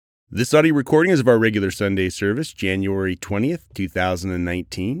This audio recording is of our regular Sunday service, January 20th,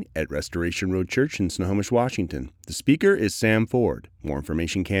 2019, at Restoration Road Church in Snohomish, Washington. The speaker is Sam Ford. More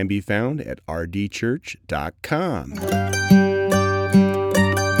information can be found at rdchurch.com.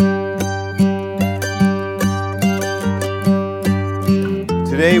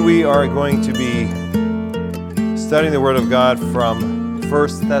 Today we are going to be studying the Word of God from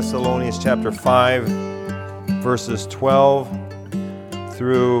 1 Thessalonians chapter 5, verses 12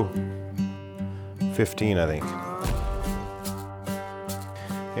 through 15, I think.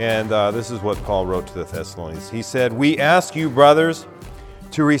 And this is what Paul wrote to the Thessalonians. He said, "We ask you, brothers,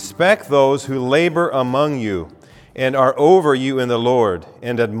 to respect those who labor among you and are over you in the Lord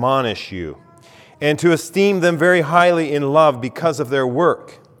and admonish you, and to esteem them very highly in love because of their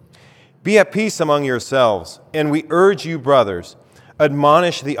work. Be at peace among yourselves, and we urge you, brothers,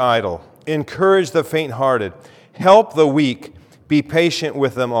 admonish the idle, encourage the faint-hearted, help the weak, be patient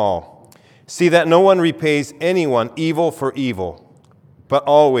with them all. See that no one repays anyone evil for evil, but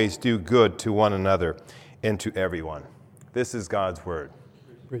always do good to one another and to everyone." This is God's Word.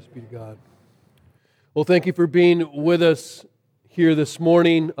 Praise be to God. Well, thank you for being with us here this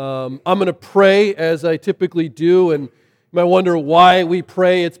morning. I'm going to pray as I typically do, and you might wonder why we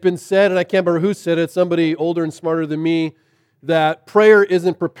pray. It's been said, and I can't remember who said it, somebody older and smarter than me, that prayer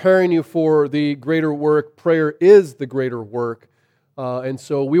isn't preparing you for the greater work. Prayer is the greater work. And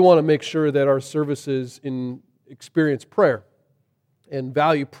so we want to make sure that our services experience prayer and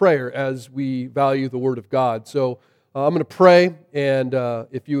value prayer as we value the Word of God. So I'm going to pray, and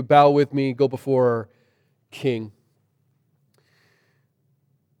if you would bow with me, go before our King.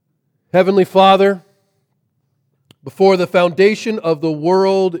 Heavenly Father, before the foundation of the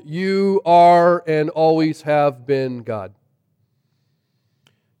world, you are and always have been God.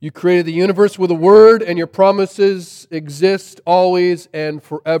 You created the universe with a word, and your promises exist always and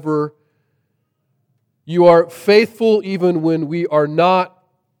forever. You are faithful even when we are not.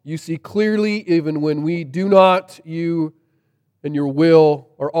 You see clearly even when we do not. You and your will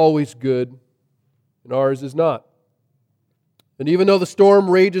are always good, and ours is not. And even though the storm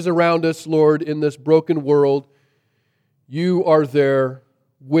rages around us, Lord, in this broken world, you are there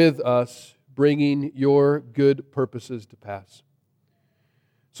with us, bringing your good purposes to pass.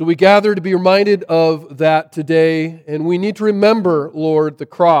 So we gather to be reminded of that today, and we need to remember, Lord, the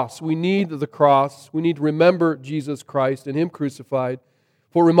cross. We need the cross. We need to remember Jesus Christ and Him crucified,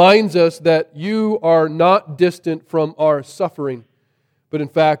 for it reminds us that you are not distant from our suffering, but in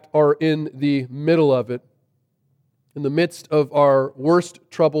fact are in the middle of it, in the midst of our worst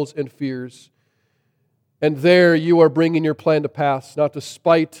troubles and fears. And there you are bringing your plan to pass, not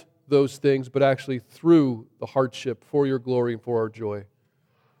despite those things, but actually through the hardship for your glory and for our joy.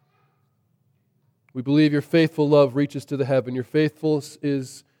 We believe your faithful love reaches to the heaven. Your faithfulness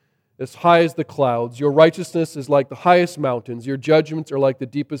is as high as the clouds. Your righteousness is like the highest mountains. Your judgments are like the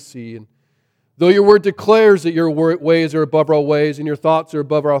deepest sea. And though your word declares that your ways are above our ways and your thoughts are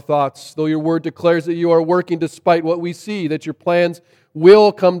above our thoughts, though your word declares that you are working despite what we see, that your plans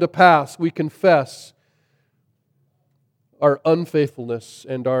will come to pass, we confess our unfaithfulness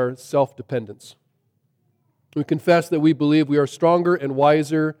and our self-dependence. We confess that we believe we are stronger and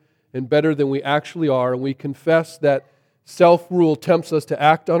wiser and better than we actually are, and we confess that self-rule tempts us to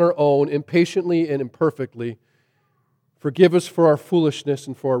act on our own, impatiently and imperfectly. Forgive us for our foolishness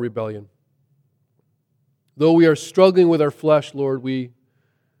and for our rebellion. Though we are struggling with our flesh, Lord, we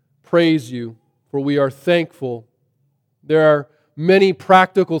praise you, for we are thankful. There are many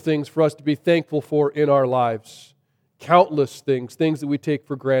practical things for us to be thankful for in our lives. Countless things that we take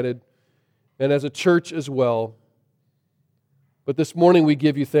for granted, and as a church as well. But this morning we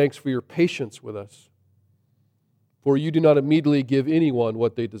give you thanks for your patience with us, for you do not immediately give anyone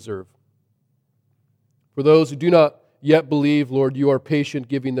what they deserve. For those who do not yet believe, Lord, you are patient,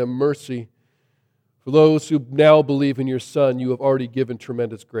 giving them mercy. For those who now believe in your Son, you have already given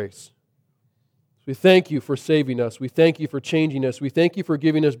tremendous grace. So we thank you for saving us. We thank you for changing us. We thank you for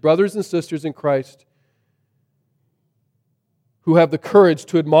giving us brothers and sisters in Christ who have the courage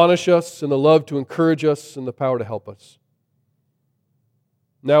to admonish us and the love to encourage us and the power to help us.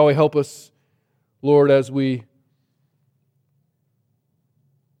 Now help us, Lord, as we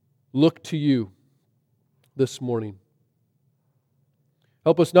look to you this morning.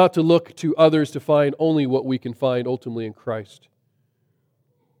 Help us not to look to others to find only what we can find ultimately in Christ.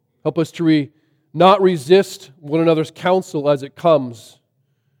 Help us to not resist one another's counsel as it comes.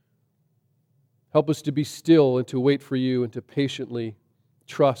 Help us to be still and to wait for you and to patiently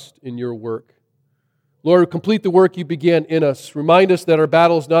trust in your work. Lord, complete the work you began in us. Remind us that our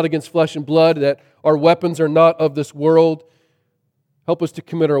battle is not against flesh and blood, that our weapons are not of this world, Help us to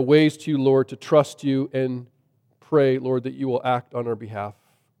commit our ways to you, Lord, to trust you and pray, Lord, that you will act on our behalf.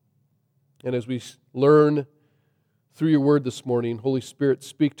 And as we learn through your word this morning, Holy Spirit,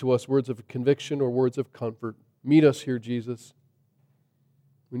 speak to us words of conviction or words of comfort. Meet us here, Jesus.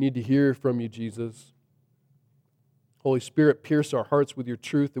 We need to hear from you, Jesus. Holy Spirit, pierce our hearts with your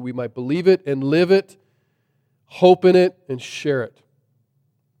truth that we might believe it and live it, hope in it, and share it.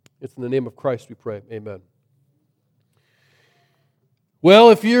 It's in the name of Christ we pray. Amen.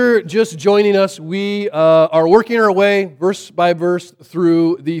 Well, if you're just joining us, we are working our way verse by verse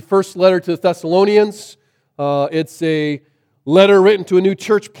through the first letter to the Thessalonians. It's a letter written to a new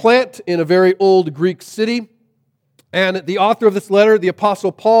church plant in a very old Greek city. And the author of this letter, the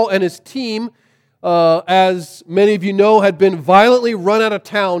Apostle Paul, and his team, as many of you know, had been violently run out of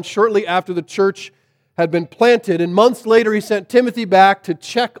town shortly after the church had been planted. And months later, he sent Timothy back to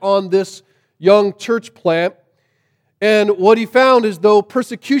check on this young church plant. And what he found is though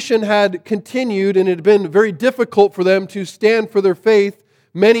persecution had continued and it had been very difficult for them to stand for their faith,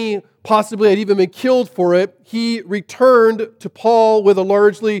 many possibly had even been killed for it, he returned to Paul with a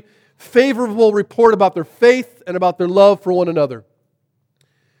largely favorable report about their faith and about their love for one another.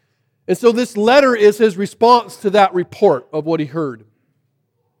 And so this letter is his response to that report of what he heard.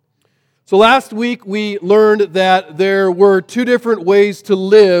 So last week we learned that there were two different ways to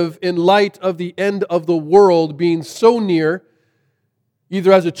live in light of the end of the world being so near,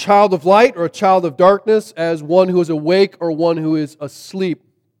 either as a child of light or a child of darkness, as one who is awake or one who is asleep.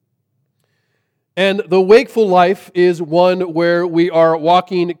 And the wakeful life is one where we are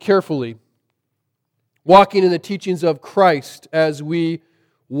walking carefully, walking in the teachings of Christ as we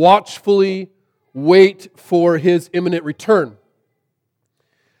watchfully wait for His imminent return.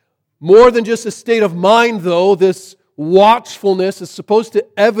 More than just a state of mind, though, this watchfulness is supposed to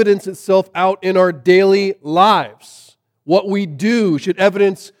evidence itself out in our daily lives. What we do should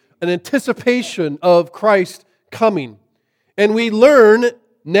evidence an anticipation of Christ coming. And we learn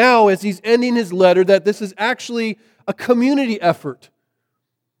now, as he's ending his letter, that this is actually a community effort.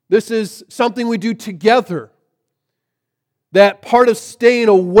 This is something we do together. That part of staying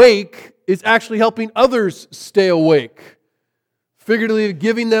awake is actually helping others stay awake. Figuratively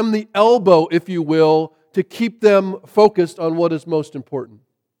giving them the elbow, if you will, to keep them focused on what is most important.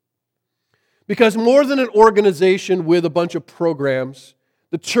 Because more than an organization with a bunch of programs,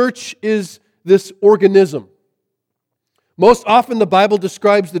 the church is this organism. Most often the Bible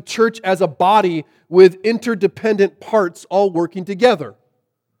describes the church as a body with interdependent parts all working together.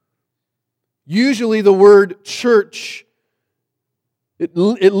 Usually the word church, it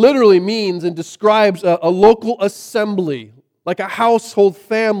literally means and describes a local assembly, like a household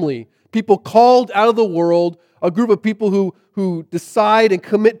family, people called out of the world, a group of people who decide and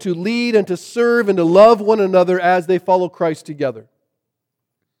commit to lead and to serve and to love one another as they follow Christ together.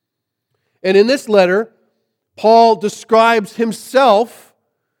 And in this letter, Paul describes himself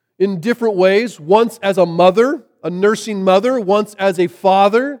in different ways, once as a mother, a nursing mother, once as a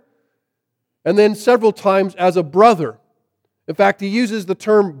father, and then several times as a brother. In fact, he uses the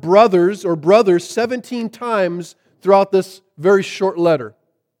term brothers or brothers 17 times throughout this very short letter.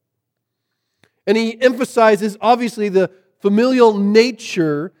 And he emphasizes, obviously, the familial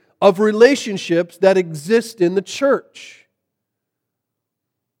nature of relationships that exist in the church.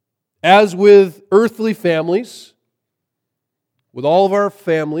 As with earthly families, with all of our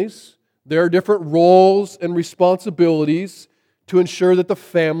families, there are different roles and responsibilities to ensure that the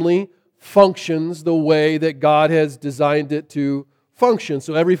family functions the way that God has designed it to function.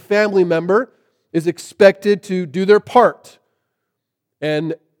 So every family member is expected to do their part.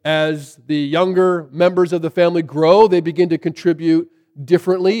 And as the younger members of the family grow, they begin to contribute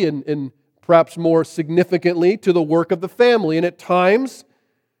differently and perhaps more significantly to the work of the family. And at times,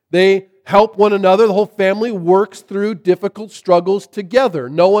 they help one another. The whole family works through difficult struggles together.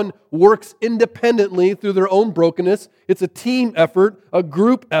 No one works independently through their own brokenness. It's a team effort, a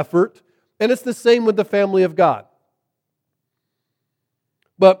group effort, and it's the same with the family of God.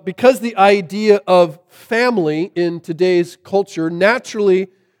 But because the idea of family in today's culture naturally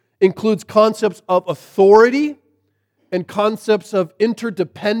includes concepts of authority and concepts of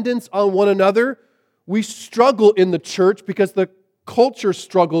interdependence on one another, we struggle in the church because the culture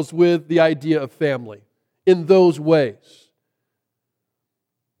struggles with the idea of family in those ways.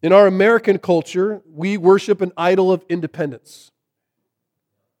 In our American culture, we worship an idol of independence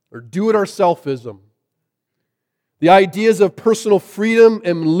or do-it-ourselfism. The ideas of personal freedom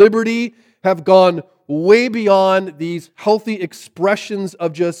and liberty have gone way beyond these healthy expressions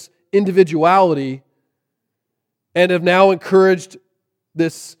of just individuality and have now encouraged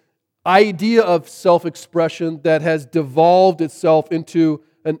this idea of self-expression that has devolved itself into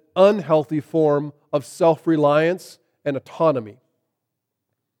an unhealthy form of self-reliance and autonomy.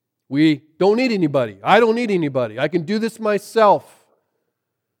 We don't need anybody. I don't need anybody. I can do this myself.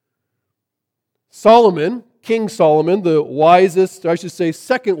 Solomon, King Solomon, the wisest, or I should say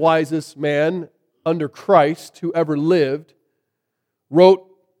second wisest man under Christ who ever lived, wrote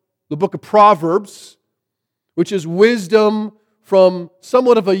the book of Proverbs, which is wisdom from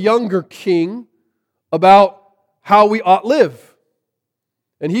somewhat of a younger king about how we ought live.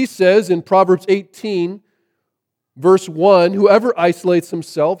 And he says in Proverbs 18, verse 1, whoever isolates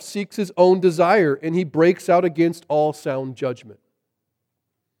himself seeks his own desire, and he breaks out against all sound judgment.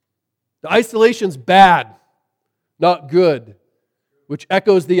 The isolation's bad, not good, which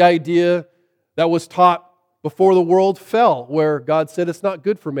echoes the idea that was taught before the world fell, where God said it's not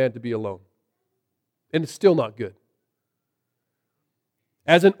good for man to be alone. And it's still not good.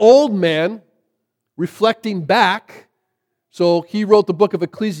 As an old man, reflecting back, so he wrote the book of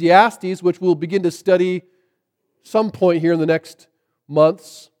Ecclesiastes, which we'll begin to study some point here in the next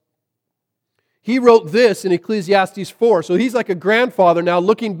months. He wrote this in Ecclesiastes 4. So he's like a grandfather now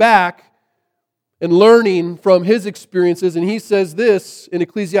looking back and learning from his experiences. And he says this in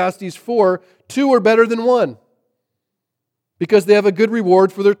Ecclesiastes 4, 2 are better than one, because they have a good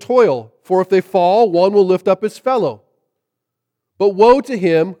reward for their toil. For if they fall, one will lift up his fellow. But woe to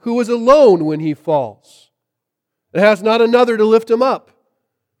him who is alone when he falls, and has not another to lift him up.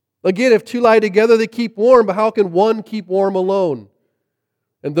 Again, if two lie together, they keep warm, but how can one keep warm alone?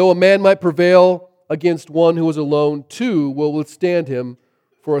 And though a man might prevail against one who is alone, two will withstand him,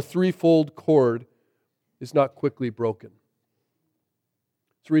 for a threefold cord is not quickly broken.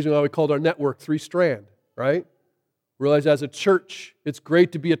 It's the reason why we called our network Three Strand, right? Realize as a church, it's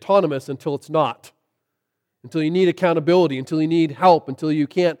great to be autonomous until it's not. Until you need accountability, until you need help, until you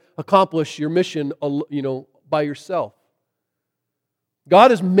can't accomplish your mission, by yourself.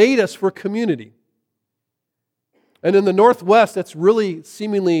 God has made us for community. And in the Northwest, that's really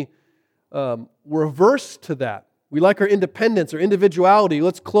seemingly reverse to that. We like our independence, our individuality.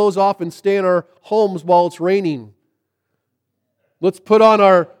 Let's close off and stay in our homes while it's raining. Let's put on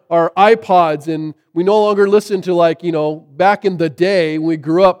our iPods, and we no longer listen to back in the day when we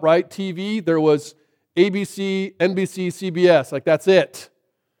grew up, right? TV, there was ABC, NBC, CBS, that's it.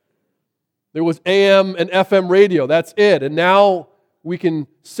 There was AM and FM radio, that's it. And now we can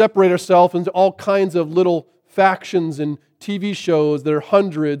separate ourselves into all kinds of little factions and TV shows. There are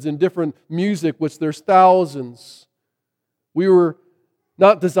hundreds, and different music, which there's thousands. We were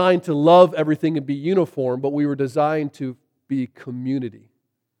not designed to love everything and be uniform, but we were designed to be community.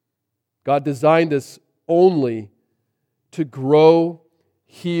 God designed us only to grow,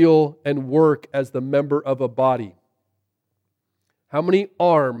 heal, and work as the member of a body. How many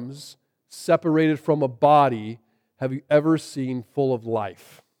arms separated from a body have you ever seen full of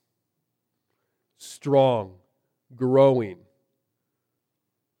life? Strong, growing.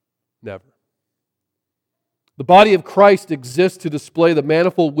 Never. The body of Christ exists to display the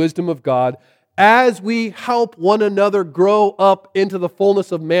manifold wisdom of God as we help one another grow up into the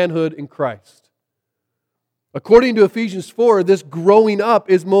fullness of manhood in Christ. According to Ephesians 4, this growing up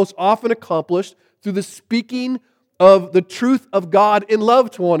is most often accomplished through the speaking of the truth of God in love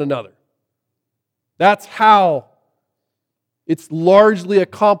to one another. That's how it's largely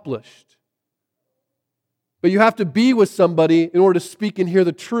accomplished. But you have to be with somebody in order to speak and hear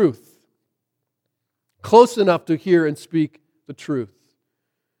the truth. Close enough to hear and speak the truth.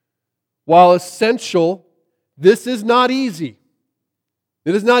 While essential, this is not easy.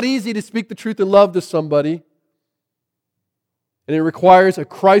 It is not easy to speak the truth in love to somebody. And it requires a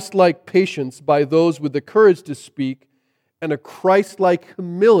Christ-like patience by those with the courage to speak, and a Christ-like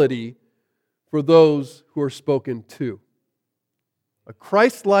humility for those who are spoken to. A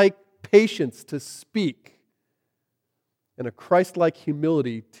Christ-like patience to speak, and a Christ-like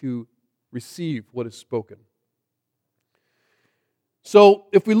humility to receive what is spoken. So,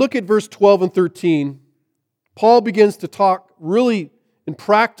 if we look at verse 12 and 13, Paul begins to talk really in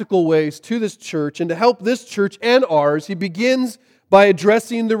practical ways to this church, and to help this church and ours, he begins by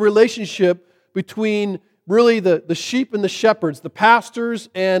addressing the relationship between really the sheep and the shepherds, the pastors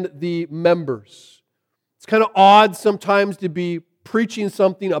and the members. It's kind of odd sometimes to be preaching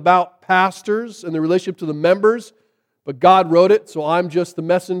something about pastors and the relationship to the members, but God wrote it, so I'm just the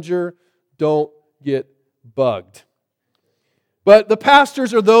messenger. Don't get bugged. But the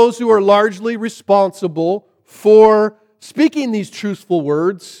pastors are those who are largely responsible for speaking these truthful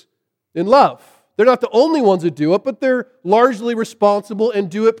words in love. They're not the only ones that do it, but they're largely responsible and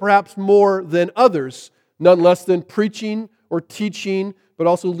do it perhaps more than others. None less than preaching or teaching, but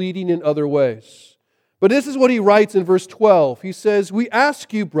also leading in other ways. But this is what he writes in verse 12. He says, "We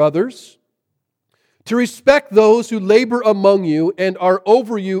ask you, brothers, to respect those who labor among you and are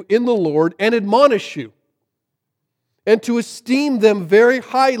over you in the Lord and admonish you, and to esteem them very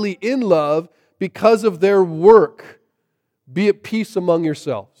highly in love because of their work. Be at peace among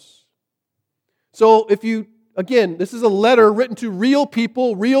yourselves." So again, this is a letter written to real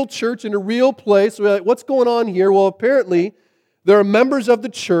people, real church in a real place. We're like, what's going on here? Well, apparently there are members of the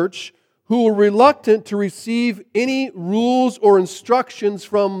church who were reluctant to receive any rules or instructions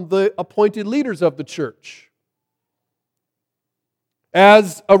from the appointed leaders of the church.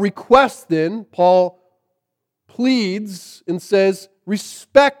 As a request then, Paul pleads and says,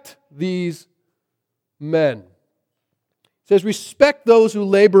 respect these men. He says, respect those who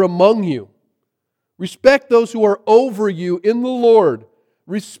labor among you. Respect those who are over you in the Lord.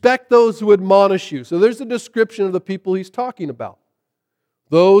 Respect those who admonish you. So there's a description of the people he's talking about.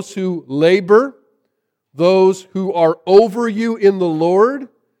 Those who labor, those who are over you in the Lord,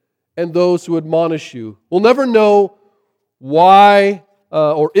 and those who admonish you. We'll never know why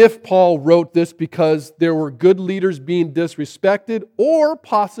or if Paul wrote this because there were good leaders being disrespected or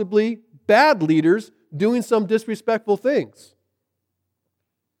possibly bad leaders doing some disrespectful things.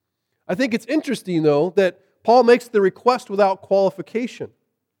 I think it's interesting, though, that Paul makes the request without qualification.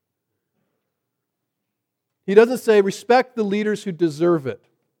 He doesn't say, respect the leaders who deserve it.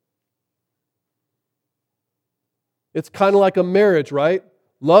 It's kind of like a marriage, right?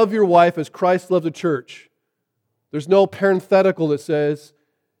 Love your wife as Christ loved the church. There's no parenthetical that says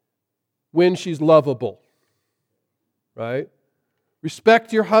when she's lovable, right?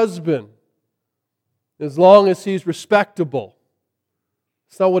 Respect your husband as long as he's respectable.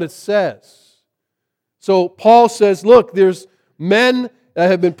 That's not what it says. So Paul says, look, there's men that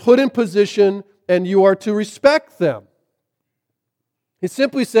have been put in position and you are to respect them. He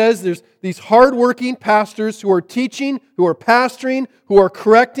simply says there's these hardworking pastors who are teaching, who are pastoring, who are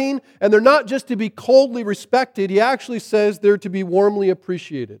correcting, and they're not just to be coldly respected. He actually says they're to be warmly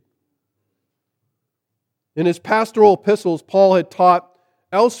appreciated. In his pastoral epistles, Paul had taught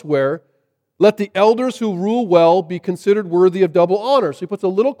elsewhere, let the elders who rule well be considered worthy of double honor. So he puts a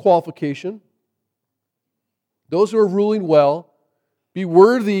little qualification. Those who are ruling well be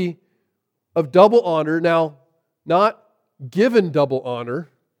worthy of double honor. Now, not given double honor.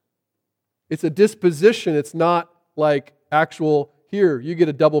 It's a disposition. It's not like actual, here, you get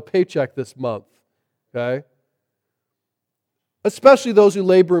a double paycheck this month. Okay? Especially those who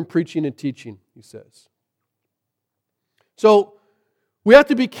labor in preaching and teaching, he says. So, we have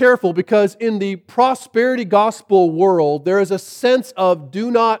to be careful because in the prosperity gospel world, there is a sense of do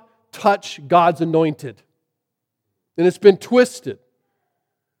not touch God's anointed. And it's been twisted.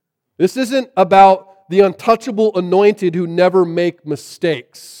 This isn't about the untouchable anointed who never make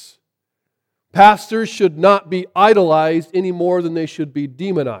mistakes. Pastors should not be idolized any more than they should be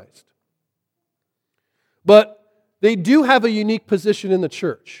demonized. But they do have a unique position in the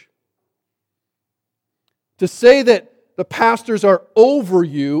church. To say that the pastors are over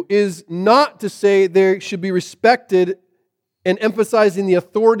you is not to say they should be respected and emphasizing the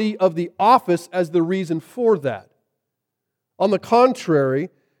authority of the office as the reason for that. On the contrary,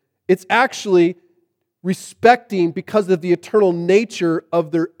 it's actually respecting because of the eternal nature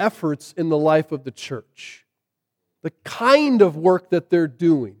of their efforts in the life of the church. The kind of work that they're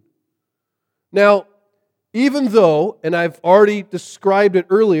doing. Now, even though, and I've already described it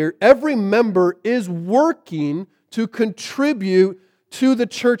earlier, every member is working to contribute to the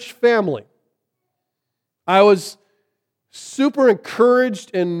church family. I was super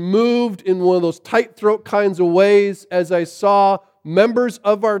encouraged and moved in one of those tight-throat kinds of ways as I saw members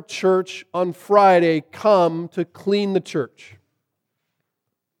of our church on Friday come to clean the church.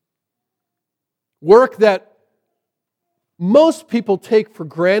 Work that most people take for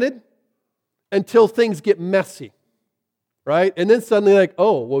granted until things get messy, right? And then suddenly like,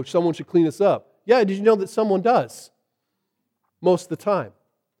 oh, well, someone should clean this up. Yeah, did you know that someone does? Most of the time.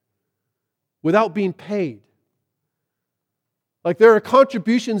 Without being paid. Like there are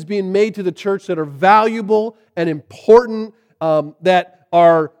contributions being made to the church that are valuable and important, that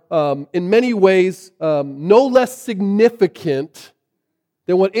are in many ways no less significant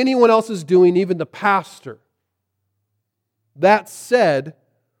than what anyone else is doing, even the pastor. That said,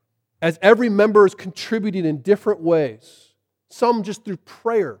 as every member is contributing in different ways, some just through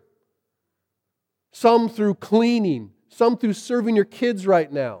prayer, some through cleaning, some through serving your kids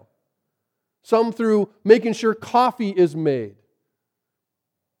right now, some through making sure coffee is made.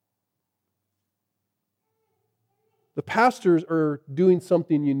 The pastors are doing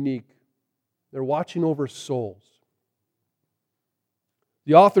something unique. They're watching over souls.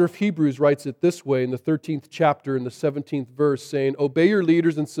 The author of Hebrews writes it this way in the 13th chapter in the 17th verse, saying, "Obey your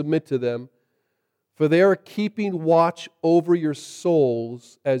leaders and submit to them, for they are keeping watch over your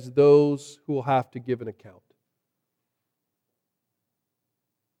souls as those who will have to give an account."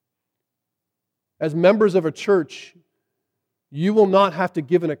 As members of a church, you will not have to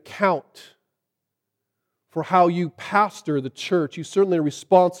give an account for how you pastor the church. You certainly are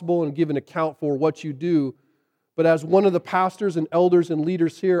responsible and give an account for what you do. But as one of the pastors and elders and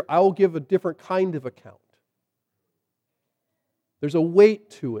leaders here, I will give a different kind of account. There's a weight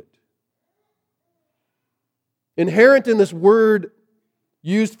to it. Inherent in this word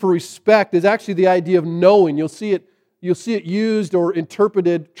used for respect is actually the idea of knowing. You'll see it used or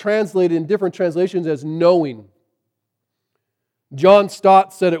interpreted, translated in different translations as knowing. John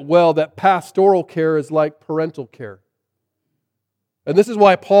Stott said it well, that pastoral care is like parental care. And this is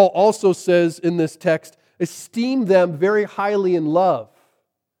why Paul also says in this text, esteem them very highly in love.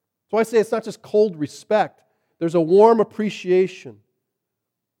 So I say it's not just cold respect. There's a warm appreciation.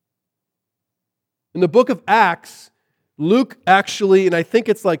 In the book of Acts, Luke actually, and I think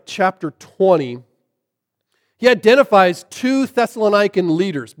it's like chapter 20, he identifies 2 Thessalonican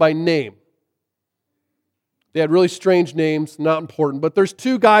leaders by name. They had really strange names, not important, but there's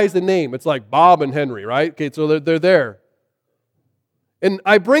 2 guys in name. It's like Bob and Henry, right? Okay, so they're there. And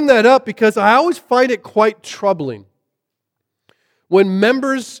I bring that up because I always find it quite troubling when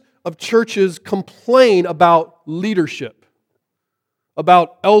members of churches complain about leadership,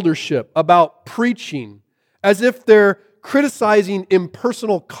 about eldership, about preaching, as if they're criticizing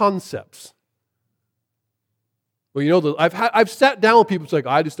impersonal concepts. Well, you know, I've sat down with people. It's like,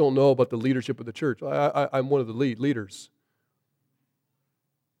 I just don't know about the leadership of the church. I'm one of the leaders.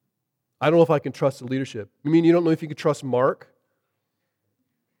 I don't know if I can trust the leadership. You mean you don't know if you can trust Mark?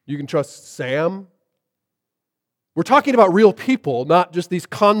 You can trust Sam? We're talking about real people, not just these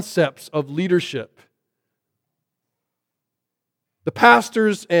concepts of leadership. The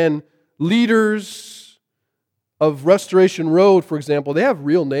pastors and leaders of Restoration Road, for example, they have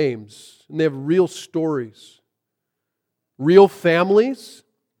real names and they have real stories. Real families,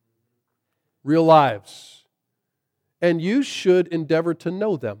 real lives. And you should endeavor to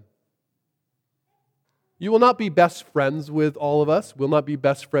know them. You will not be best friends with all of us. We'll not be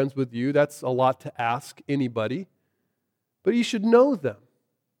best friends with you. That's a lot to ask anybody. But you should know them.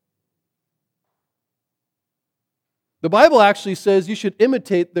 The Bible actually says you should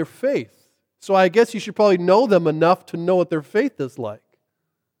imitate their faith. So I guess you should probably know them enough to know what their faith is like.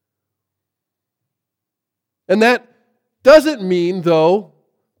 And that doesn't mean, though,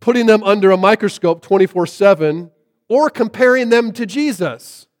 putting them under a microscope 24/7 or comparing them to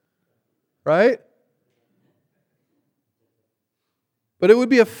Jesus, right? But it would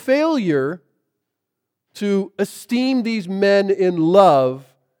be a failure to esteem these men in love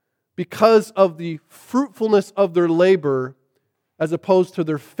because of the fruitfulness of their labor as opposed to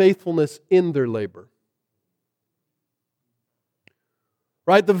their faithfulness in their labor.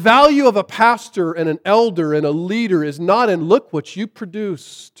 Right? The value of a pastor and an elder and a leader is not in look what you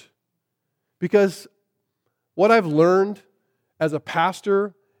produced. Because what I've learned as a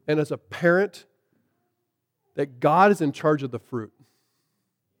pastor and as a parent, that God is in charge of the fruit.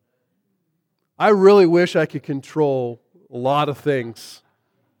 I really wish I could control a lot of things,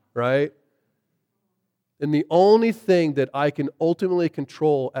 right? And the only thing that I can ultimately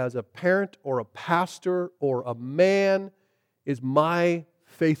control as a parent or a pastor or a man is my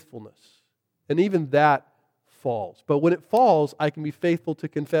faithfulness. And even that falls. But when it falls, I can be faithful to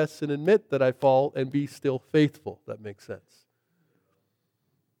confess and admit that I fall and be still faithful. That makes sense.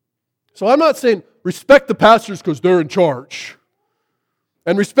 So I'm not saying respect the pastors because they're in charge.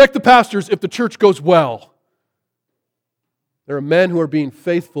 And respect the pastors if the church goes well. There are men who are being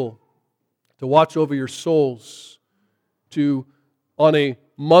faithful to watch over your souls, to, on a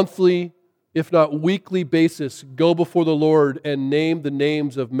monthly, if not weekly basis, go before the Lord and name the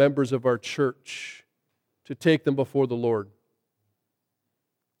names of members of our church, to take them before the Lord.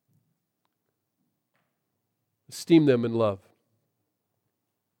 Esteem them in love.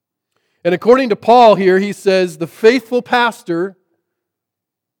 And according to Paul here, he says, the faithful pastor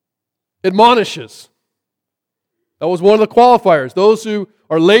admonishes. That was one of the qualifiers. Those who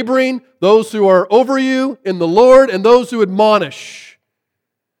are laboring, those who are over you in the Lord, and those who admonish.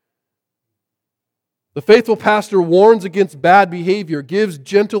 The faithful pastor warns against bad behavior, gives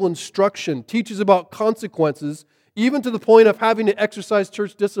gentle instruction, teaches about consequences, even to the point of having to exercise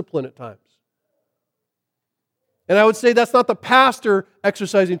church discipline at times. And I would say that's not the pastor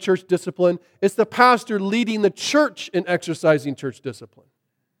exercising church discipline, it's the pastor leading the church in exercising church discipline.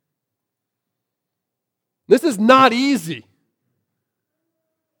 This is not easy.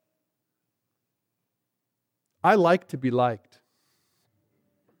 I like to be liked.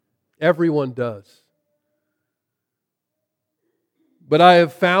 Everyone does. But I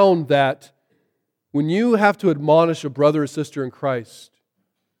have found that when you have to admonish a brother or sister in Christ,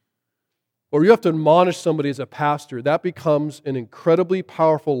 or you have to admonish somebody as a pastor, that becomes an incredibly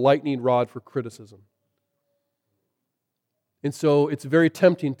powerful lightning rod for criticism. And so it's very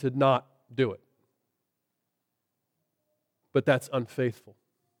tempting to not do it. But that's unfaithful.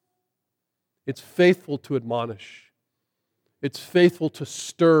 It's faithful to admonish. It's faithful to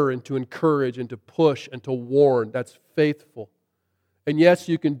stir and to encourage and to push and to warn. That's faithful. And yes,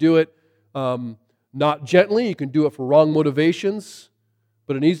 you can do it not gently. You can do it for wrong motivations.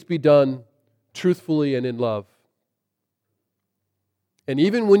 But it needs to be done truthfully and in love. And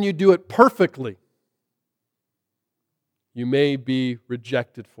even when you do it perfectly, you may be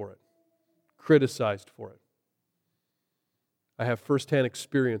rejected for it, criticized for it. I have firsthand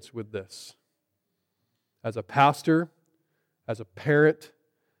experience with this. As a pastor, as a parent,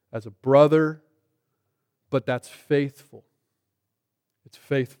 as a brother, but that's faithful. It's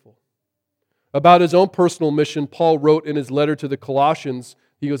faithful. About his own personal mission, Paul wrote in his letter to the Colossians,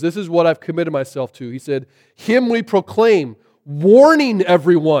 he goes, "This is what I've committed myself to." He said, "Him we proclaim, warning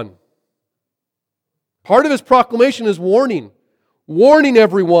everyone." Part of his proclamation is warning. Warning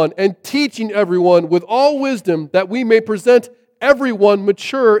everyone and teaching everyone with all wisdom, that we may present everyone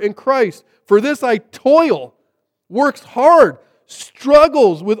mature in Christ. For this I toil, works hard,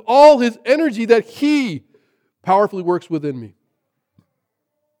 struggles with all his energy that he powerfully works within me.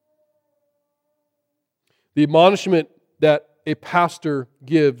 The admonishment that a pastor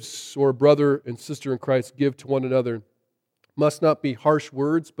gives, or a brother and sister in Christ give to one another, must not be harsh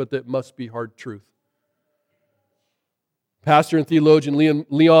words, but that must be hard truth. Pastor and theologian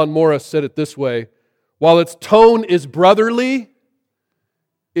Leon Morris said it this way: while its tone is brotherly,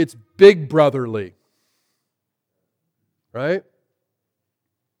 it's big brotherly. Right?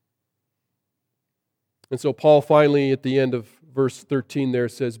 And so Paul finally, at the end of verse 13 there,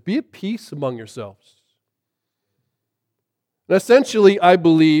 says, "Be at peace among yourselves." And essentially, I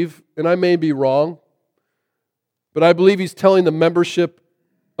believe, and I may be wrong, but I believe he's telling the membership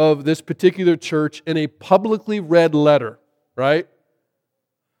of this particular church in a publicly read letter, right?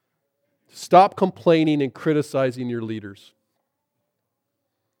 Stop complaining and criticizing your leaders.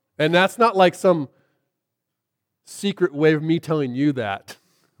 And that's not like some secret way of me telling you that,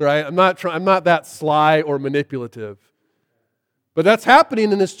 right? I'm not that sly or manipulative. But that's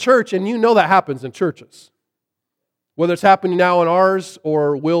happening in this church, and you know that happens in churches. Whether it's happening now in ours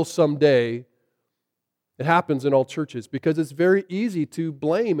or will someday, it happens in all churches because it's very easy to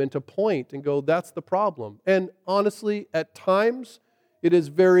blame and to point and go, that's the problem. And honestly, at times, it is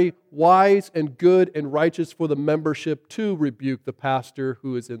very wise and good and righteous for the membership to rebuke the pastor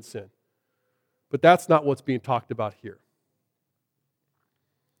who is in sin. But that's not what's being talked about here.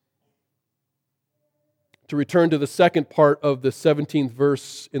 To return to the second part of the 17th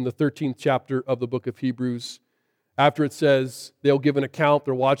verse in the 13th chapter of the book of Hebrews, after it says, they'll give an account,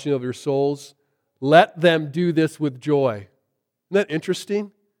 they're watching over your souls, let them do this with joy. Isn't that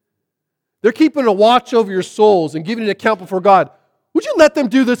interesting? They're keeping a watch over your souls and giving an account before God. Would you let them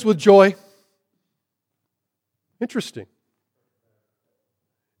do this with joy? Interesting.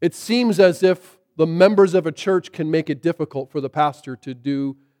 It seems as if the members of a church can make it difficult for the pastor to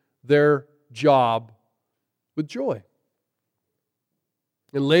do their job with joy.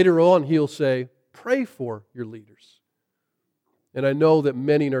 And later on, he'll say, pray for your leaders. And I know that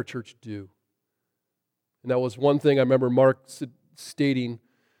many in our church do. And that was one thing I remember Mark stating.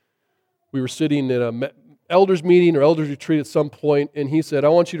 We were sitting in an elders meeting or elders retreat at some point, and he said, I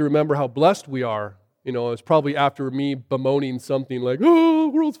want you to remember how blessed we are. You know, it's probably after me bemoaning something like, oh, the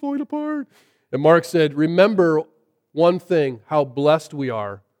world's falling apart. And Mark said, remember one thing, how blessed we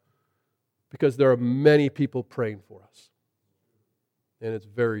are, because there are many people praying for us. And it's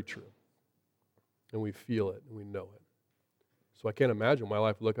very true. And we feel it and we know it. So I can't imagine my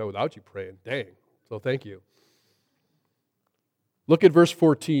life would look like without you praying. Dang. So thank you. Look at verse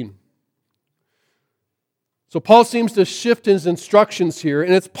 14. So Paul seems to shift his instructions here,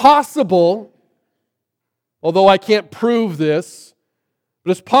 and it's possible, although I can't prove this,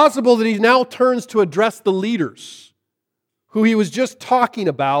 but it's possible that he now turns to address the leaders who he was just talking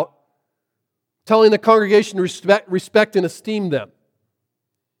about, telling the congregation to respect and esteem them.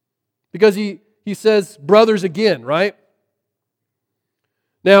 Because he says brothers again, right?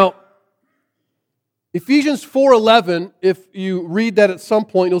 Now, Ephesians 4:11, if you read that at some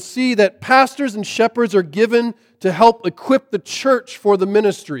point, you'll see that pastors and shepherds are given to help equip the church for the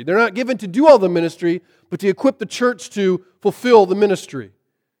ministry. They're not given to do all the ministry, but to equip the church to fulfill the ministry.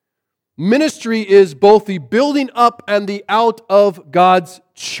 Ministry is both the building up and the out of God's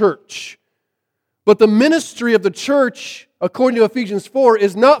church. But the ministry of the church, according to Ephesians 4,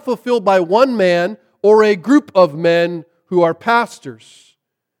 is not fulfilled by one man or a group of men who are pastors.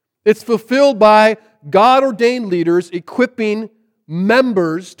 It's fulfilled by God-ordained leaders equipping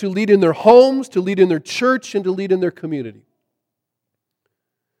members to lead in their homes, to lead in their church, and to lead in their community.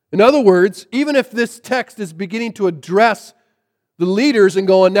 In other words, even if this text is beginning to address the leaders and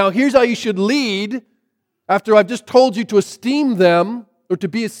going, now here's how you should lead, after I've just told you to esteem them or to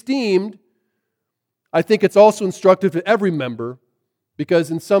be esteemed, I think it's also instructive to every member,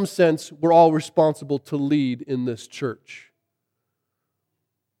 because in some sense, we're all responsible to lead in this church.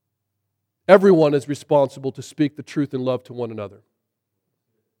 Everyone is responsible to speak the truth in love to one another.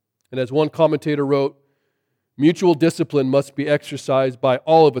 And as one commentator wrote, mutual discipline must be exercised by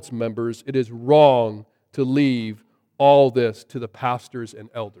all of its members. It is wrong to leave all this to the pastors and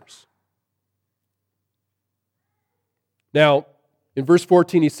elders. Now, in verse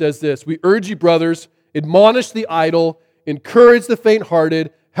 14 he says this, we urge you, brothers, admonish the idle, encourage the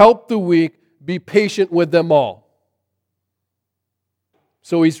faint-hearted, help the weak, be patient with them all.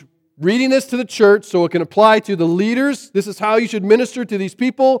 So he's reading this to the church so it can apply to the leaders. This is how you should minister to these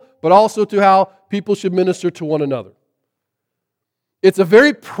people, but also to how people should minister to one another. It's a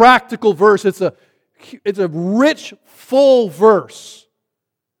very practical verse. It's a rich, full verse.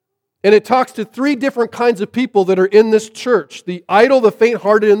 And it talks to three different kinds of people that are in this church. The idle, the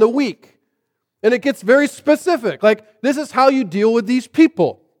faint-hearted, and the weak. And it gets very specific. Like, this is how you deal with these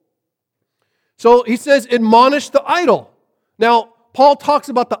people. So he says, admonish the idle. Now, Paul talks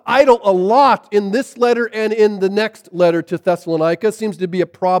about the idle a lot in this letter and in the next letter to Thessalonica. It seems to be a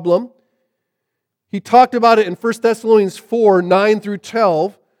problem. He talked about it in 1 Thessalonians 4, 9 through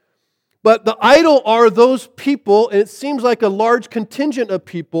 12. But the idle are those people, and it seems like a large contingent of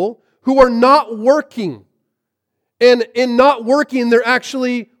people, who are not working. And in not working, they're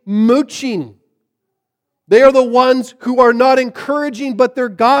actually mooching. They are the ones who are not encouraging, but they're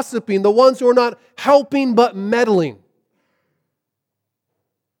gossiping. The ones who are not helping, but meddling.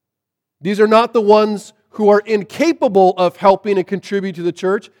 These are not the ones who are incapable of helping and contribute to the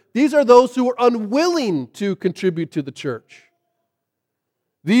church. These are those who are unwilling to contribute to the church.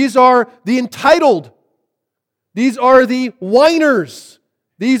 These are the entitled. These are the whiners.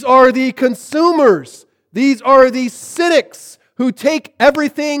 These are the consumers. These are the cynics who take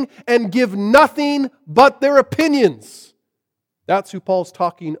everything and give nothing but their opinions. That's who Paul's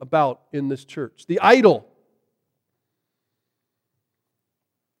talking about in this church. The idle.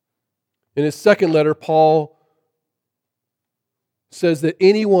 In his second letter, Paul says that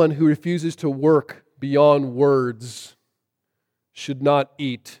anyone who refuses to work beyond words should not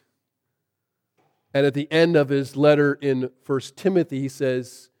eat. And at the end of his letter in 1 Timothy, he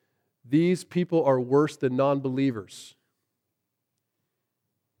says, these people are worse than non-believers.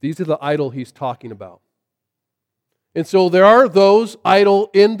 These are the idle he's talking about. And so there are those idle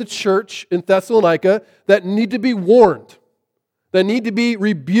in the church in Thessalonica that need to be warned, that need to be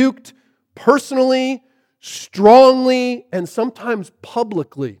rebuked personally, strongly, and sometimes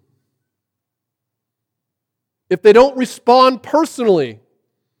publicly. If they don't respond personally,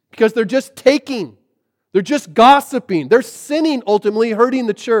 because they're just taking, they're just gossiping, they're sinning, ultimately hurting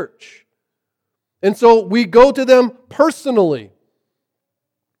the church. And so we go to them personally.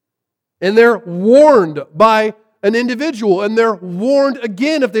 And they're warned by an individual, and they're warned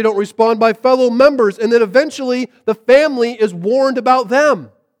again if they don't respond by fellow members, and then eventually the family is warned about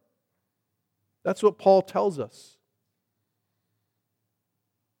them. That's what Paul tells us.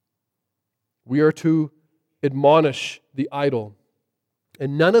 We are to admonish the idle.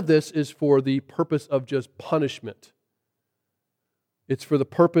 And none of this is for the purpose of just punishment. It's for the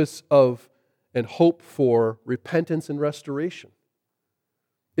purpose of and hope for repentance and restoration.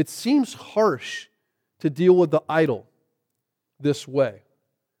 It seems harsh to deal with the idle this way.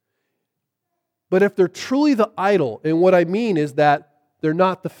 But if they're truly the idle, and what I mean is that they're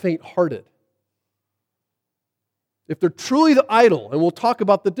not the faint-hearted. If they're truly the idle, and we'll talk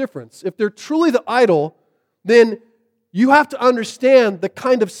about the difference, if they're truly the idle, then you have to understand the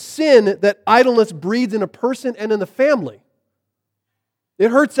kind of sin that idleness breeds in a person and in the family.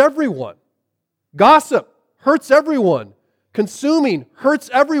 It hurts everyone. Gossip hurts everyone. Consuming hurts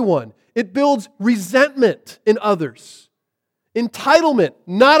everyone. It builds resentment in others. Entitlement,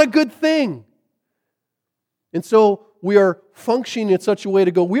 not a good thing. And so we are functioning in such a way to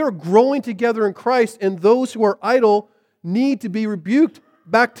go, we are growing together in Christ, and those who are idle need to be rebuked.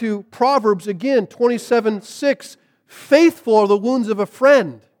 Back to Proverbs again, 27:6. Faithful are the wounds of a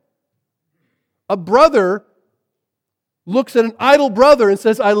friend. A brother looks at an idle brother and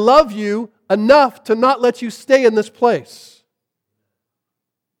says, I love you enough to not let you stay in this place.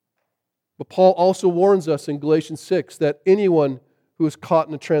 But Paul also warns us in Galatians 6 that anyone who is caught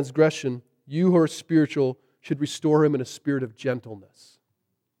in a transgression, you who are spiritual, should restore him in a spirit of gentleness.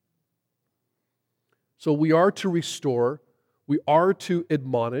 So we are to restore, we are to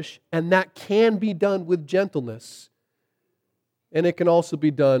admonish, and that can be done with gentleness. And it can also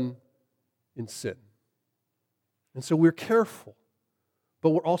be done in sin. And so we're careful,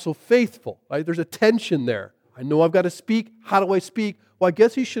 but we're also faithful. Right? There's a tension there. I know I've got to speak. How do I speak? Well, I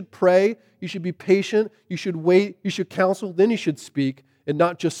guess you should pray. You should be patient. You should wait. You should counsel. Then you should speak and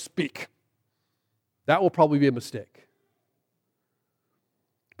not just speak. That will probably be a mistake.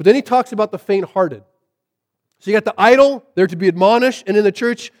 But then he talks about the faint-hearted. So you got the idle, they're to be admonished, and in the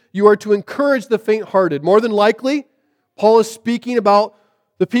church, you are to encourage the faint-hearted. More than likely, Paul is speaking about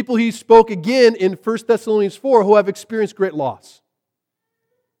the people he spoke again in 1 Thessalonians 4 who have experienced great loss.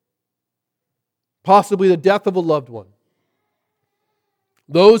 Possibly the death of a loved one.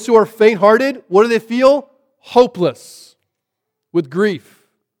 Those who are faint-hearted, what do they feel? Hopeless, with grief.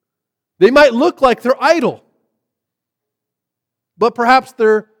 They might look like they're idle, but perhaps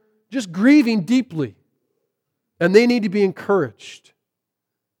they're just grieving deeply. And they need to be encouraged.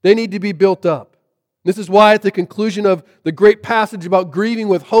 They need to be built up. This is why at the conclusion of the great passage about grieving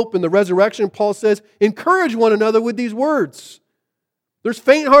with hope in the resurrection, Paul says, encourage one another with these words. There's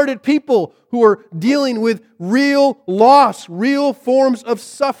faint-hearted people who are dealing with real loss, real forms of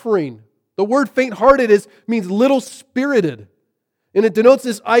suffering. The word faint-hearted means little-spirited. And it denotes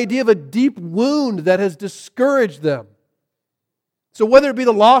this idea of a deep wound that has discouraged them. So whether it be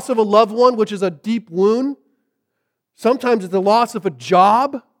the loss of a loved one, which is a deep wound, sometimes it's the loss of a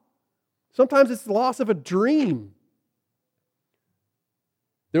job. Sometimes it's the loss of a dream.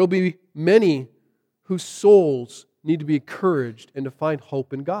 There will be many whose souls need to be encouraged and to find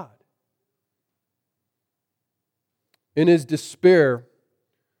hope in God. In his despair,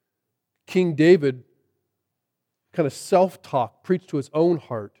 King David kind of self-talk, preached to his own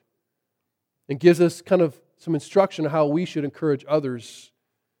heart, and gives us kind of some instruction on how we should encourage others.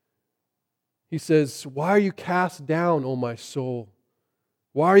 He says, why are you cast down, O my soul?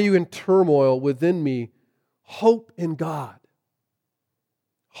 Why are you in turmoil within me? Hope in God.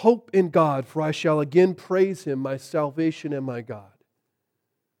 Hope in God, for I shall again praise Him, my salvation and my God.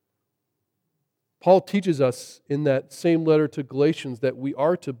 Paul teaches us in that same letter to Galatians that we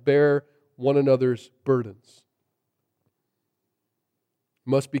are to bear one another's burdens.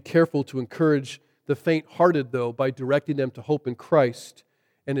 We must be careful to encourage the faint-hearted, though, by directing them to hope in Christ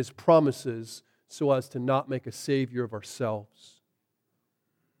and His promises so as to not make a savior of ourselves.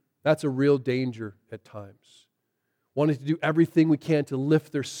 That's a real danger at times. Wanting to do everything we can to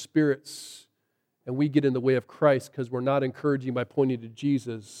lift their spirits, and we get in the way of Christ because we're not encouraging by pointing to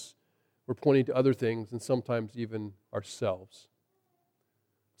Jesus. We're pointing to other things and sometimes even ourselves.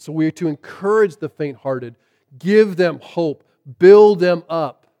 So we are to encourage the faint-hearted, give them hope, build them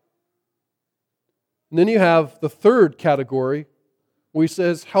up. And then you have the third category where he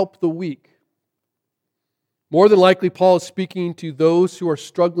says, help the weak. More than likely, Paul is speaking to those who are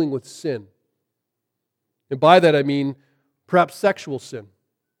struggling with sin. And by that I mean perhaps sexual sin.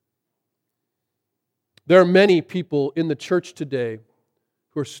 There are many people in the church today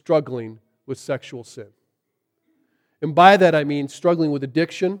who are struggling with sexual sin. And by that I mean struggling with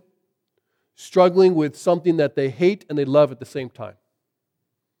addiction, struggling with something that they hate and they love at the same time.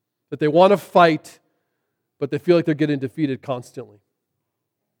 That they want to fight, but they feel like they're getting defeated constantly.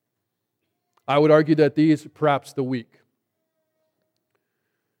 I would argue that these are perhaps the weak.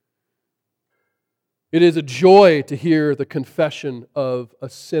 It is a joy to hear the confession of a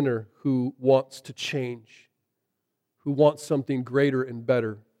sinner who wants to change, who wants something greater and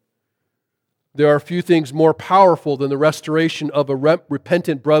better. There are few things more powerful than the restoration of a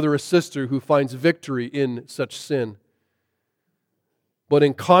repentant brother or sister who finds victory in such sin. But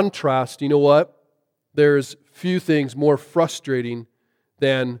in contrast, you know what? There's few things more frustrating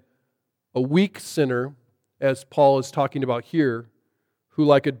than a weak sinner, as Paul is talking about here, who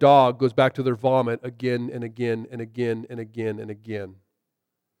like a dog goes back to their vomit again and again and again and again and again.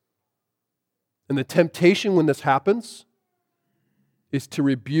 And the temptation when this happens is to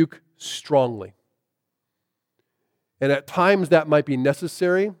rebuke strongly. And at times that might be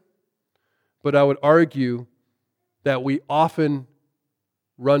necessary, but I would argue that we often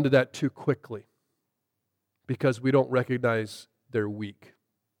run to that too quickly because we don't recognize they're weak.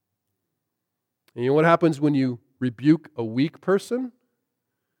 And you know what happens when you rebuke a weak person?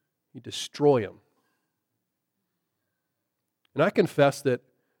 You destroy them. And I confess that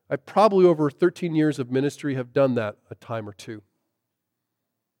I probably over 13 years of ministry have done that a time or two.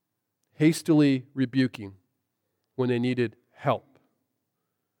 Hastily rebuking when they needed help.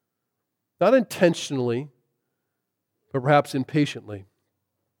 Not intentionally, but perhaps impatiently.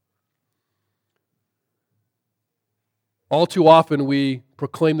 All too often we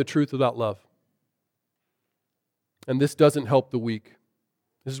proclaim the truth without love. And this doesn't help the weak.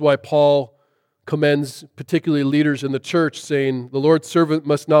 This is why Paul commends particularly leaders in the church, saying, the Lord's servant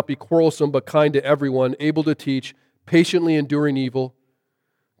must not be quarrelsome, but kind to everyone, able to teach, patiently enduring evil,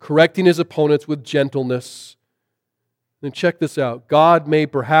 correcting his opponents with gentleness. And check this out. God may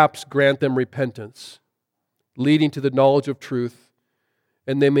perhaps grant them repentance, leading to the knowledge of truth,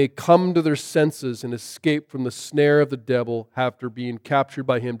 and they may come to their senses and escape from the snare of the devil after being captured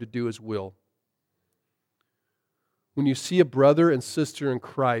by him to do his will. When you see a brother and sister in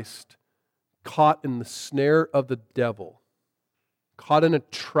Christ caught in the snare of the devil, caught in a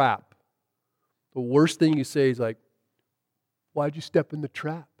trap, the worst thing you say is like, why'd you step in the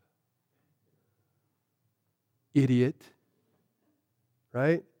trap? Idiot.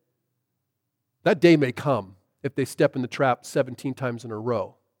 Right? That day may come if they step in the trap 17 times in a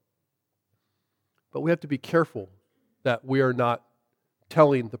row. But we have to be careful that we are not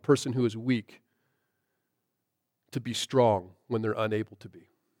telling the person who is weak to be strong when they're unable to be.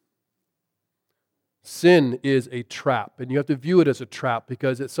 Sin is a trap, and you have to view it as a trap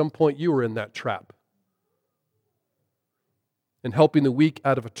because at some point you were in that trap. And helping the weak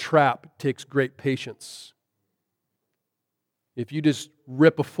out of a trap takes great patience. If you just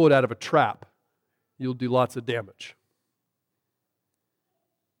rip a foot out of a trap, you'll do lots of damage.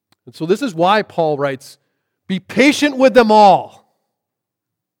 And so this is why Paul writes, be patient with them all.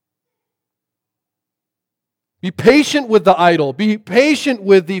 Be patient with the idle. Be patient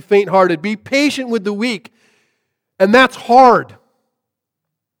with the faint-hearted. Be patient with the weak. And that's hard.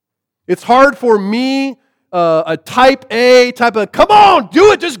 It's hard for me, a type A, type of, come on,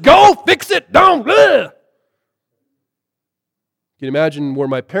 do it, just go, fix it, don't. Ugh. You can imagine where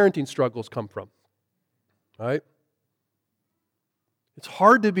my parenting struggles come from. Right? It's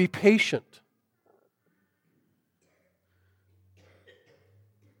hard to be patient.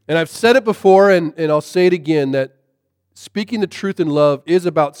 And I've said it before, and I'll say it again, that speaking the truth in love is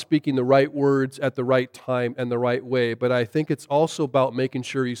about speaking the right words at the right time and the right way. But I think it's also about making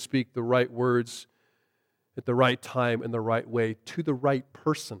sure you speak the right words at the right time and the right way to the right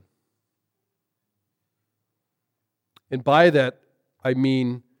person. And by that, I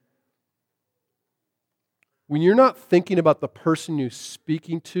mean, when you're not thinking about the person you're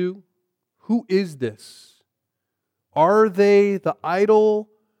speaking to, who is this? Are they the idle?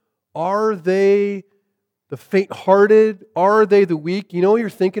 Are they the faint-hearted? Are they the weak? You know what you're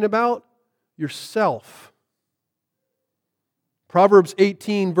thinking about? Yourself. Proverbs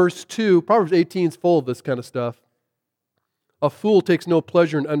 18, verse 2. Proverbs 18 is full of this kind of stuff. A fool takes no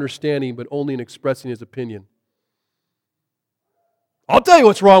pleasure in understanding, but only in expressing his opinion. I'll tell you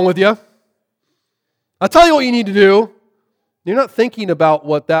what's wrong with you. I'll tell you what you need to do. You're not thinking about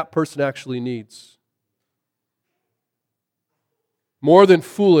what that person actually needs. More than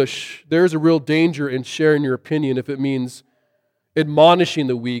foolish, there's a real danger in sharing your opinion if it means admonishing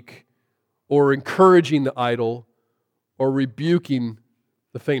the weak or encouraging the idle or rebuking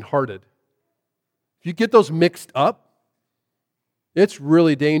the faint-hearted. If you get those mixed up, it's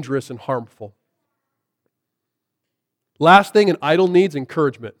really dangerous and harmful. Last thing, an idle needs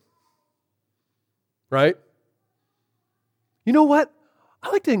encouragement. Right? You know what?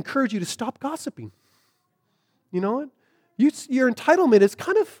 I like to encourage you to stop gossiping. You know what? Your entitlement is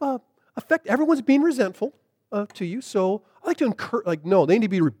kind of affect. Everyone's being resentful to you, so I like to encourage. No, they need to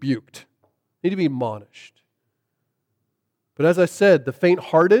be rebuked. They need to be admonished. But as I said, the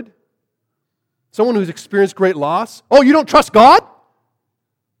faint-hearted, someone who's experienced great loss. Oh, you don't trust God?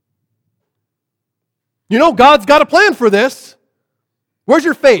 You know God's got a plan for this. Where's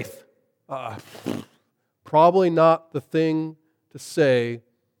your faith? Probably not the thing to say,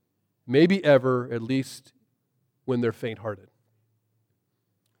 maybe ever, at least when they're faint-hearted.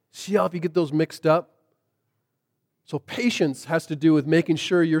 See how if you get those mixed up? So patience has to do with making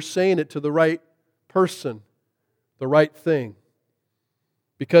sure you're saying it to the right person, the right thing.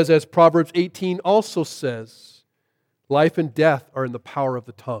 Because as Proverbs 18 also says, life and death are in the power of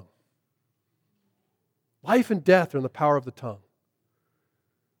the tongue. Life and death are in the power of the tongue.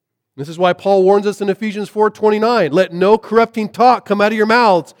 This is why Paul warns us in Ephesians 4:29, let no corrupting talk come out of your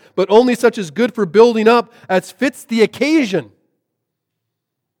mouths, but only such as good for building up as fits the occasion,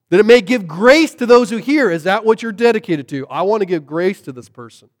 that it may give grace to those who hear. Is that what you're dedicated to? I want to give grace to this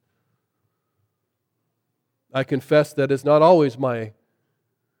person. I confess that is not always my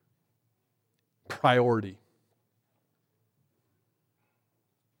priority.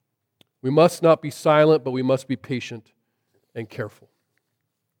 We must not be silent, but we must be patient and careful.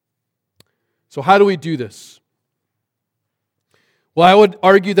 So how do we do this? Well, I would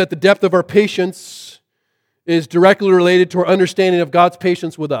argue that the depth of our patience is directly related to our understanding of God's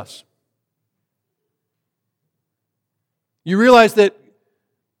patience with us. You realize that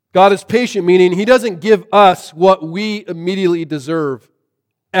God is patient, meaning He doesn't give us what we immediately deserve,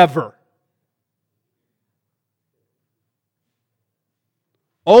 ever.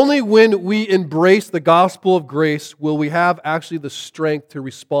 Only when we embrace the gospel of grace will we have actually the strength to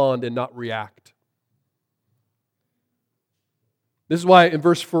respond and not react. This is why in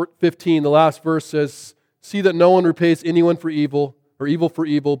verse 15, the last verse says, "See that no one repays anyone for evil or evil for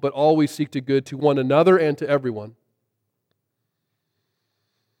evil, but always seek to good to one another and to everyone."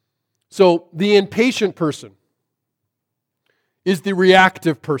 So the impatient person is the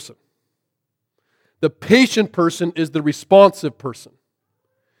reactive person. The patient person is the responsive person.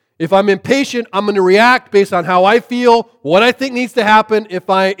 If I'm impatient, I'm going to react based on how I feel, what I think needs to happen. If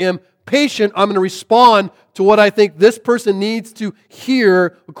I am patient, I'm going to respond to what I think this person needs to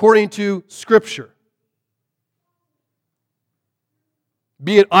hear according to Scripture.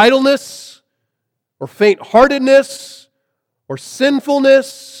 Be it idleness, or faint-heartedness, or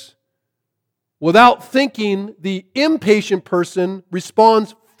sinfulness, without thinking, the impatient person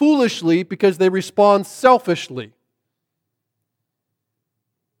responds foolishly because they respond selfishly.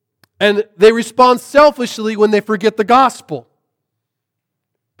 And they respond selfishly when they forget the gospel,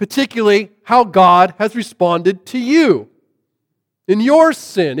 particularly how God has responded to you in your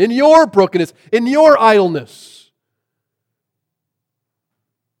sin, in your brokenness, in your idleness.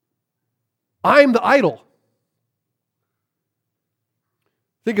 I'm the idol.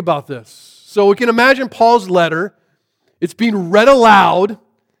 Think about this. So we can imagine Paul's letter. It's being read aloud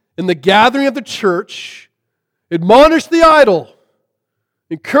in the gathering of the church. Admonish the idle.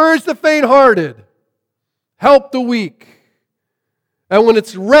 Encourage the faint-hearted. Help the weak. And when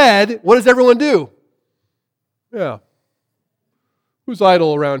it's read, what does everyone do? Yeah. Who's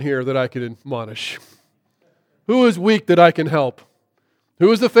idle around here that I can admonish? Who is weak that I can help? Who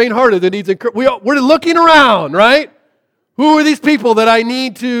is the faint-hearted that needs encouragement? We're looking around, right? Who are these people that I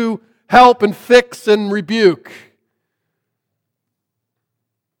need to help and fix and rebuke?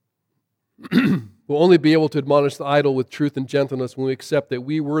 We'll only be able to admonish the idle with truth and gentleness when we accept that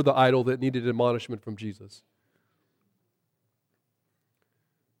we were the idle that needed admonishment from Jesus.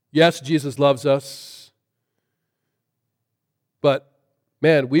 Yes, Jesus loves us, but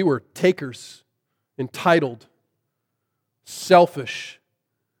man, we were takers, entitled, selfish,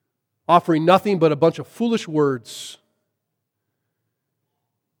 offering nothing but a bunch of foolish words.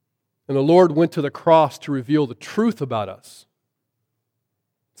 And the Lord went to the cross to reveal the truth about us,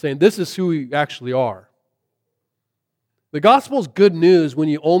 saying this is who we actually are. The gospel is good news when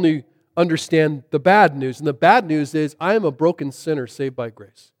you only understand the bad news. And the bad news is I am a broken sinner saved by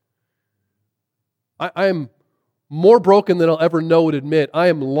grace. I am more broken than I'll ever know and admit. I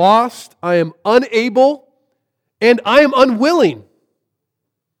am lost, I am unable, and I am unwilling.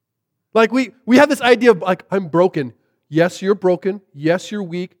 Like we have this idea of like, I'm broken. Yes, you're broken. Yes, you're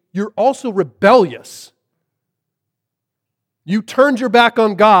weak. You're also rebellious. You turned your back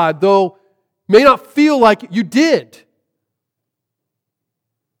on God, though may not feel like you did.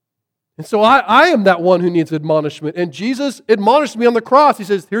 And so I am that one who needs admonishment. And Jesus admonished me on the cross. He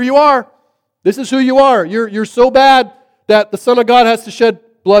says, here you are. This is who you are. You're so bad that the Son of God has to shed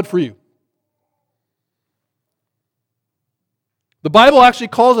blood for you. The Bible actually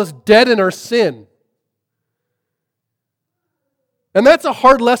calls us dead in our sin. And that's a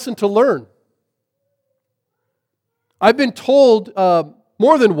hard lesson to learn. I've been told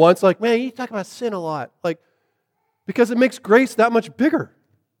more than once, like, man, you talk about sin a lot. Like, because it makes grace that much bigger.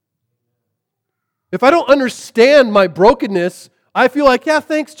 If I don't understand my brokenness, I feel like, yeah,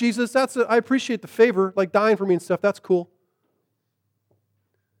 thanks, Jesus. I appreciate the favor, like dying for me and stuff. That's cool.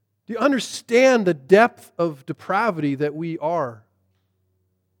 Do you understand the depth of depravity that we are?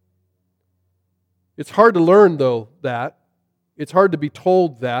 It's hard to learn, though, that. It's hard to be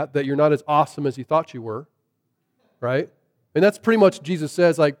told that you're not as awesome as you thought you were, right? And that's pretty much Jesus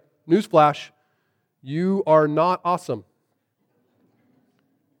says, like, newsflash, you are not awesome.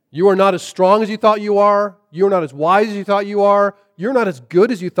 You are not as strong as you thought you are. You are not as wise as you thought you are. You're not as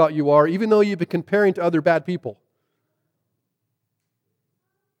good as you thought you are, even though you've been comparing to other bad people.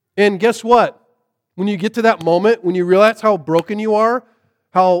 And guess what? When you get to that moment, when you realize how broken you are,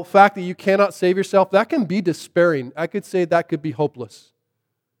 how fact that you cannot save yourself, that can be despairing. I could say that could be hopeless.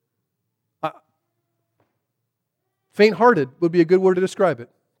 Faint-hearted would be a good word to describe it.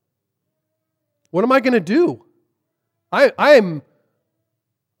 What am I going to do? I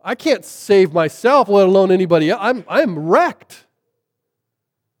can't save myself, let alone anybody else. I'm wrecked.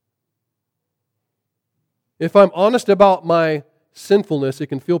 If I'm honest about my sinfulness, it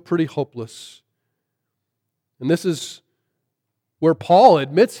can feel pretty hopeless. And this is where Paul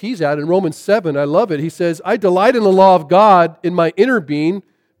admits he's at in Romans 7. I love it. He says, I delight in the law of God in my inner being,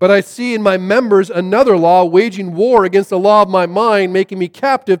 but I see in my members another law waging war against the law of my mind, making me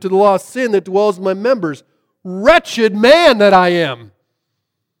captive to the law of sin that dwells in my members. Wretched man that I am.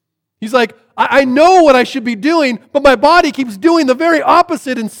 He's like, I know what I should be doing, but my body keeps doing the very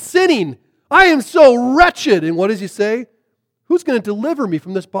opposite and sinning. I am so wretched. And what does he say? Who's going to deliver me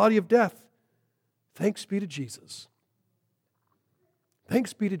from this body of death? Thanks be to Jesus.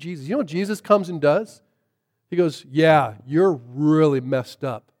 Thanks be to Jesus. You know what Jesus comes and does? He goes, yeah, you're really messed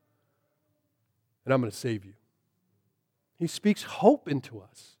up, and I'm going to save you. He speaks hope into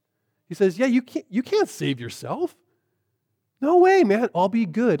us. He says, yeah, you can't save yourself. No way, man. I'll be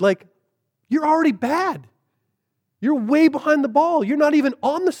good. Like, you're already bad. You're way behind the ball. You're not even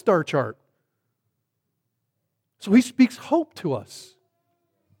on the star chart. So he speaks hope to us.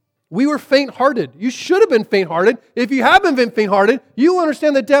 We were faint-hearted. You should have been faint-hearted. If you haven't been faint-hearted, you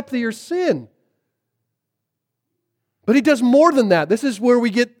understand the depth of your sin. But he does more than that. This is where we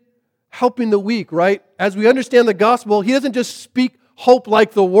get helping the weak, right? As we understand the gospel, he doesn't just speak hope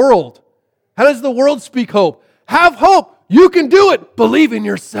like the world. How does the world speak hope? Have hope. You can do it. Believe in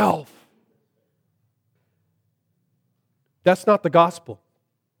yourself. That's not the gospel.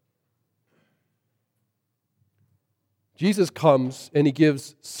 Jesus comes and he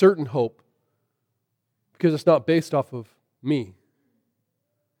gives certain hope because it's not based off of me.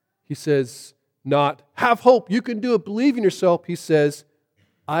 He says, not have hope, you can do it, believe in yourself. He says,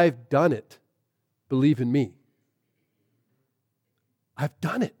 I've done it. Believe in me. I've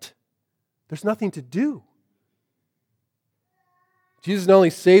done it. There's nothing to do. Jesus not only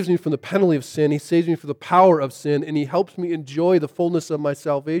saves me from the penalty of sin, he saves me from the power of sin, and he helps me enjoy the fullness of my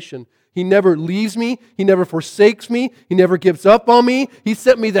salvation. He never leaves me. He never forsakes me. He never gives up on me. He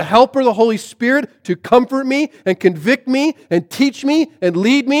sent me the Helper, the Holy Spirit, to comfort me and convict me and teach me and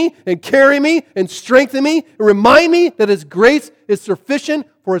lead me and carry me and strengthen me and remind me that His grace is sufficient,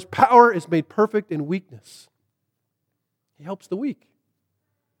 for His power is made perfect in weakness. He helps the weak.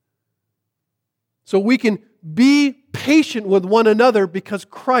 So we can be patient with one another because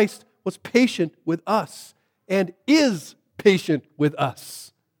Christ was patient with us and is patient with us.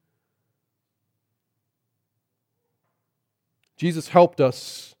 Jesus helped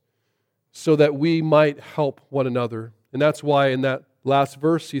us so that we might help one another. And that's why in that last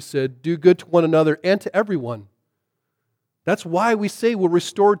verse he said, do good to one another and to everyone. That's why we say we're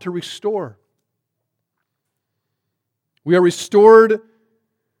restored to restore. We are restored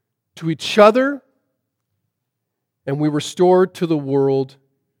to each other, and we restored to the world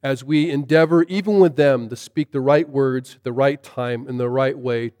as we endeavor, even with them, to speak the right words, the right time, in the right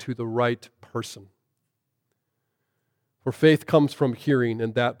way to the right person. For faith comes from hearing,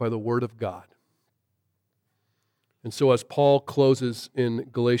 and that by the word of God. And so as Paul closes in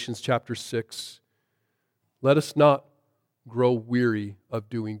Galatians chapter 6, let us not grow weary of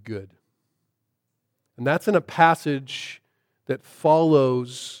doing good. And that's in a passage that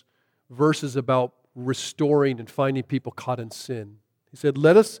follows verses about restoring and finding people caught in sin. He said,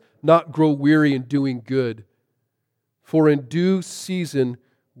 let us not grow weary in doing good, for in due season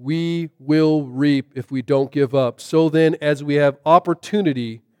we will reap if we don't give up. So then, as we have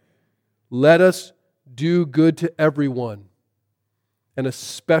opportunity, let us do good to everyone, and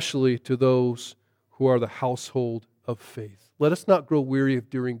especially to those who are the household of faith. Let us not grow weary of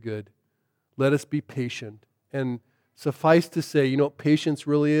doing good. Let us be patient. And suffice to say, you know what patience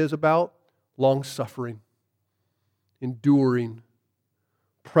really is about? Long-suffering, enduring,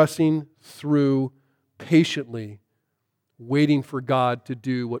 pressing through patiently, waiting for God to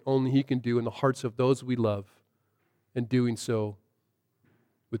do what only He can do in the hearts of those we love, and doing so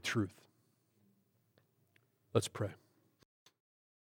with truth. Let's pray.